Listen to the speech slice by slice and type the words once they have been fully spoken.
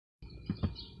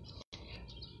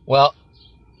Well,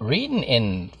 reading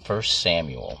in First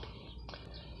Samuel,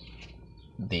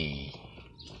 the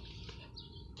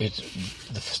it's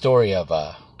the story of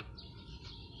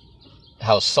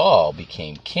how Saul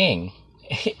became king.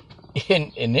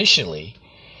 Initially,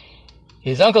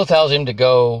 his uncle tells him to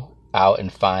go out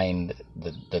and find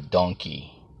the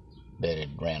donkey that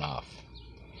had ran off.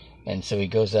 And so he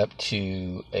goes up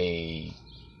to a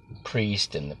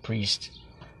priest, and the priest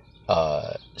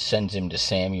sends him to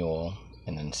Samuel,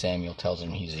 and then Samuel tells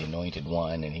him he's the anointed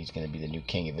one and he's going to be the new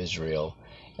king of Israel.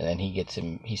 And then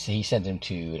he sends him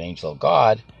to an angel of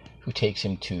God who takes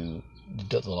him to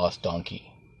the lost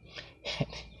donkey.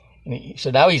 So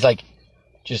now he's like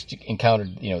just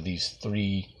encountered, these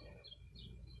three,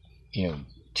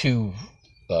 two,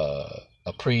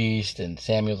 a priest and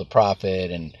Samuel the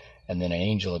prophet and then an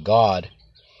angel of God,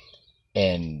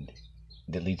 and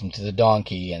that leads him to the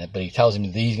donkey. But he tells him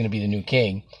that he's going to be the new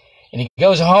king, and he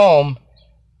goes home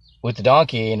with the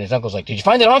donkey, and his uncle's like, "Did you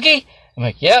find the donkey?" I'm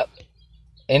like, "Yep."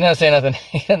 And he doesn't say nothing.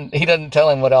 He doesn't tell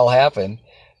him what all happened.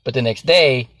 But the next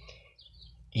day,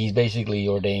 he's basically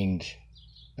ordained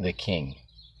the king.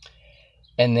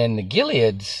 And then the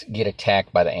Gileads get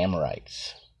attacked by the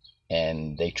Amorites,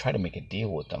 and they try to make a deal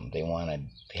with them. They want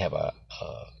to have a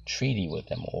treaty with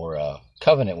them, or a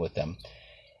covenant with them.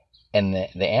 And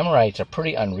the Amorites are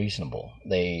pretty unreasonable.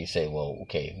 They say, "Well,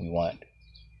 okay, we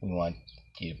want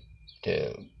you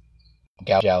to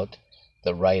gouge out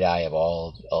the right eye of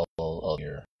all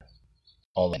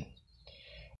men."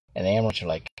 And the Amorites are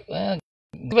like, "Well,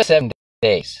 give us 7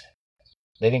 days."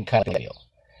 They didn't cut the deal,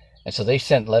 and so they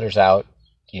sent letters out,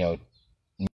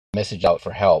 message out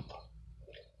for help,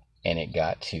 and it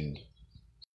got to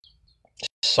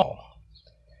Saul.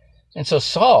 And so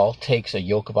Saul takes a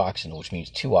yoke of oxen, which means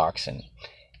 2 oxen,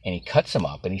 and he cuts them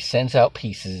up, and he sends out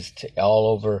pieces to all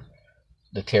over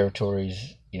the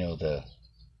territories, the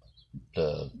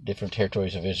different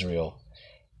territories of Israel,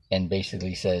 and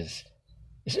basically says,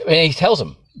 and he tells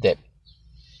them that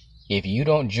if you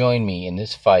don't join me in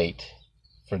this fight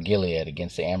for Gilead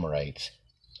against the Amorites,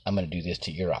 I'm going to do this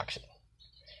to your oxen.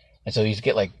 And so he's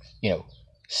get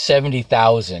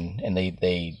 70,000, and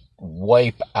they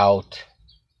wipe out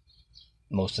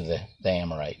most of the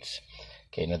Amorites.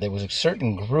 Okay, now there was a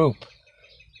certain group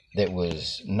that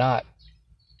was not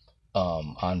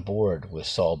on board with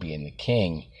Saul being the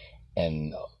king,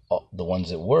 and the ones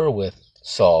that were with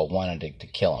Saul wanted to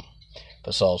kill him.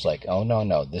 But Saul's like, "Oh,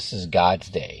 no, this is God's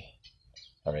day.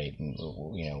 All right, and,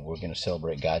 we're going to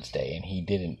celebrate God's day," and he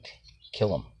didn't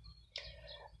kill him.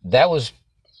 That was,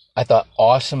 I thought,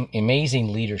 awesome,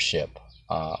 amazing leadership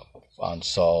on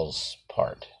Saul's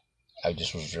part. I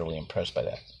just was really impressed by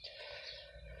that.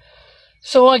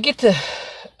 So I get to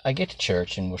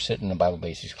church, and we're sitting in a Bible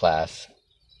Basics class,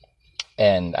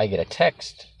 and I get a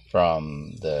text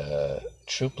from the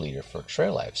troop leader for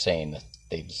Trail Life saying that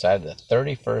they decided the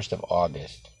 31st of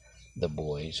August, the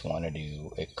boys want to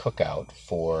do a cookout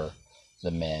for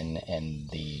the men and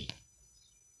the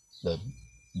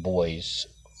boys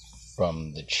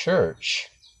from the church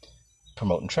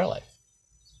promoting Trail Life.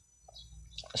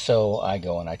 So I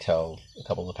go and I tell a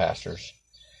couple of the pastors,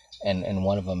 and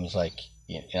one of them is like,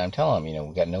 and I'm telling them,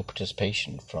 we got no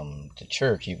participation from the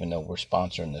church, even though we're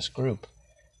sponsoring this group,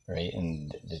 right?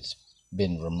 And it's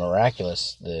been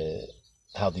miraculous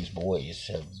how these boys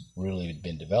have really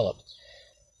been developed.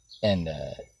 And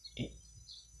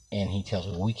he tells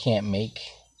me, "We can't make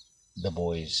the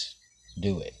boys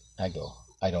do it." I go,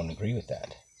 "I don't agree with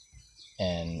that."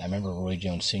 And I remember Roy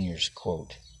Jones Sr.'s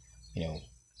quote,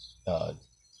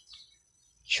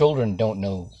 children don't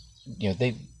know,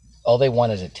 all they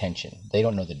want is attention. They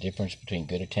don't know the difference between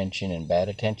good attention and bad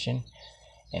attention,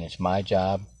 and it's my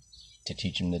job to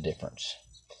teach them the difference.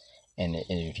 And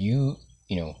if you,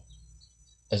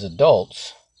 as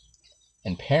adults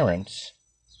and parents,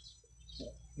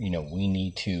 we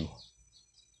need to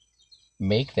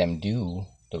make them do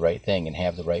the right thing and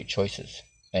have the right choices,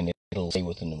 and it'll stay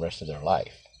with them the rest of their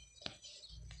life.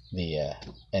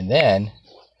 And then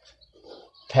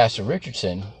Pastor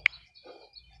Richardson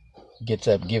gets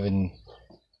up giving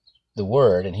the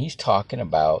word, and he's talking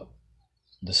about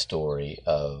the story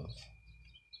of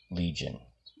Legion.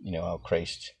 How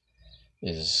Christ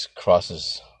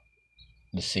crosses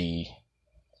the sea,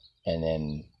 and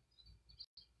then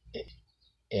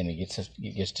he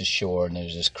gets to shore, and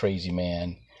there's this crazy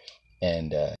man,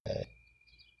 and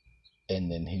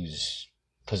then he's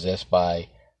possessed by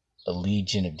a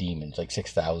legion of demons, like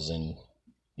 6,000.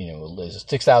 There's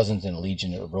 6,000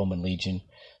 in a Roman legion,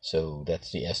 so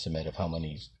that's the estimate of how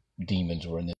many demons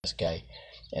were in this guy,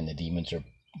 and the demons are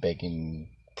begging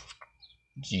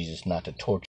Jesus not to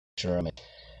torture them,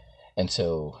 and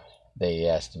so they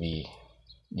asked to be,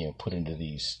 put into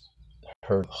these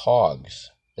herd of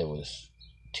hogs. There was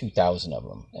 2,000 of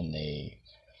them, and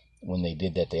when they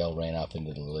did that, they all ran off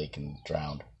into the lake and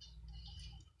drowned.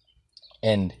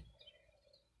 And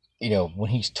when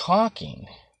he's talking,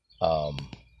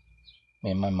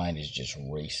 man, my mind is just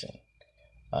racing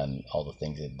on all the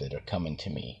things that are coming to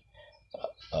me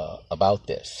about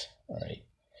this. All right,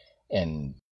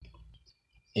 and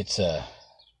it's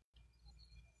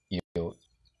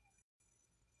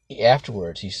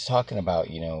afterwards he's talking about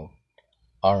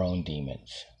our own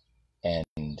demons,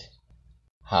 and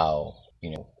how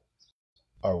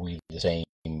are we the same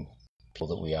people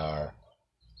that we are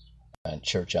in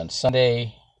church on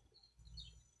Sunday?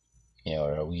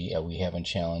 Are we having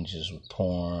challenges with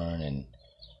porn and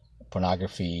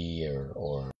pornography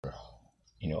or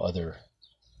other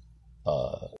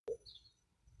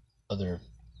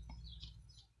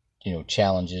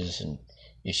challenges and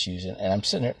issues, and I'm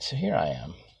sitting there. So here I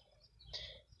am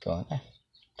going, I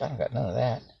don't got none of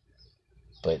that.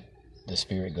 But the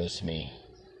Spirit goes to me,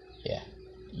 yeah,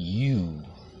 you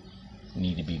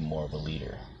need to be more of a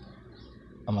leader.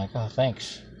 I'm like, oh,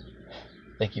 thanks.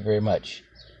 Thank you very much.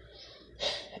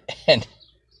 And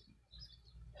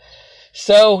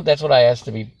so that's what I asked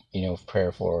to be,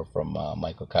 prayer for from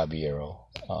Michael Caballero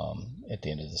at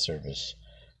the end of the service,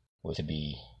 was to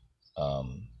be a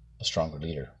stronger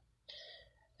leader.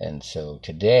 And so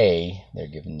today they're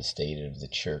giving the State of the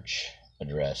Church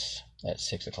address at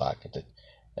 6 o'clock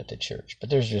at the church.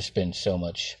 But there's just been so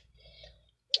much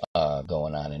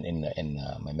going on in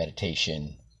my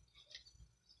meditation.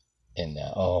 And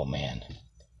oh man,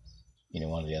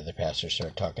 one of the other pastors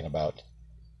started talking about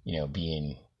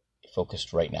being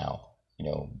focused right now,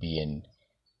 being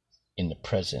in the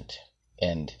present.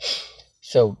 And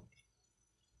so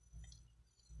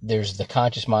there's the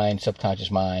conscious mind, subconscious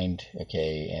mind,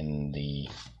 okay, and the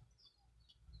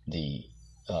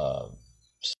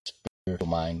spiritual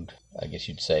mind, I guess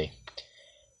you'd say.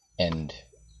 And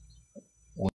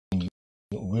when you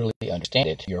really understand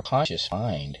it, your conscious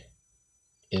mind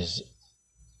is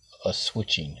a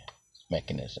switching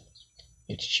mechanism.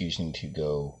 It's choosing to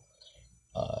go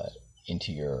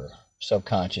into your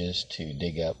subconscious to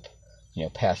dig up,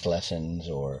 past lessons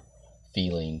or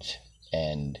feelings,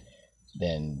 and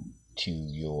then to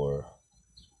your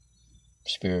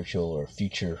spiritual or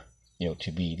future,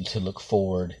 to look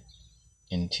forward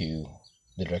into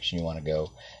the direction you want to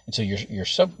go. And so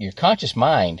your conscious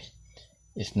mind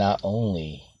is not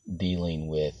only dealing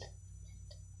with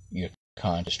your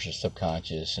conscious or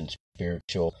subconscious and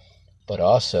spiritual, but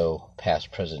also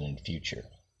past, present, and future.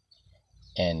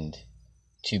 And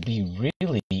to be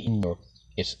really in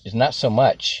it's not so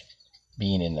much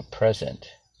being in the present,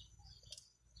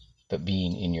 but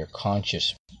being in your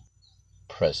conscious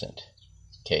present.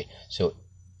 Okay, so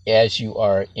as you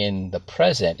are in the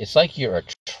present, it's like you're a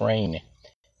train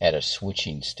at a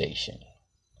switching station.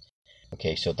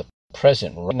 Okay, so the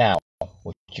present right now,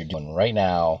 what you're doing right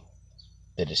now,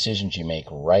 the decisions you make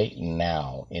right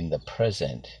now in the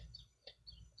present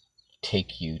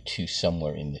take you to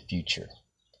somewhere in the future.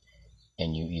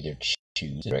 And you either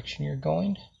choose the direction you're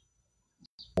going,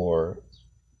 or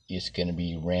it's going to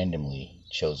be randomly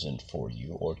chosen for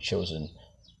you or chosen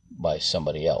by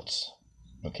somebody else.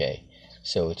 Okay,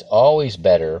 so it's always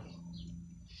better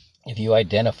if you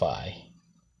identify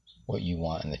what you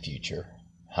want in the future,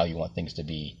 how you want things to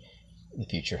be in the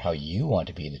future, how you want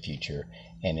to be in the future,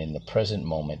 and in the present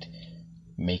moment,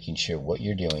 making sure what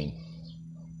you're doing,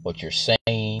 what you're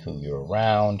saying, who you're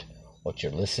around, what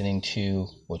you're listening to,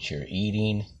 what you're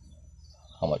eating,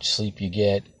 how much sleep you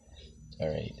get, all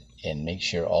right, and make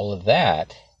sure all of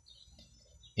that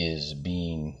is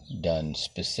being done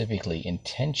specifically,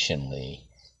 intentionally,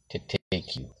 to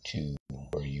take you to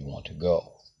where you want to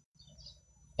go.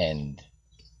 And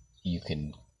you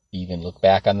can even look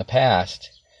back on the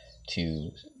past,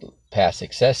 to past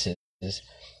successes,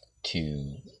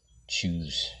 to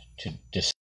choose to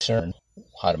discern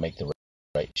how to make the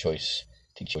right choice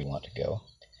to get where you want to go,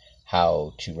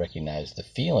 how to recognize the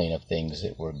feeling of things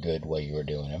that were good while you were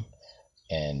doing them,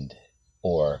 and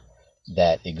or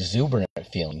that exuberant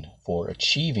feeling for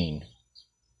achieving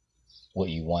what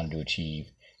you wanted to achieve,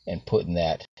 and putting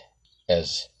that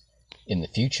as in the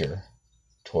future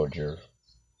toward your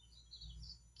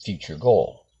future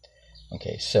goal.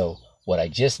 Okay, so what I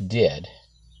just did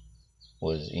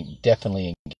was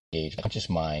definitely engage my conscious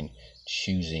mind,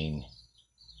 choosing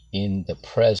in the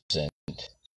present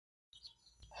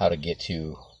how to get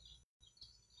to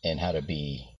and how to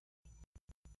be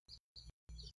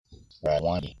where I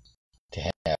want to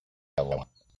have what I want.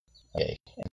 Okay,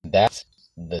 and that's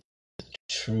the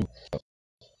true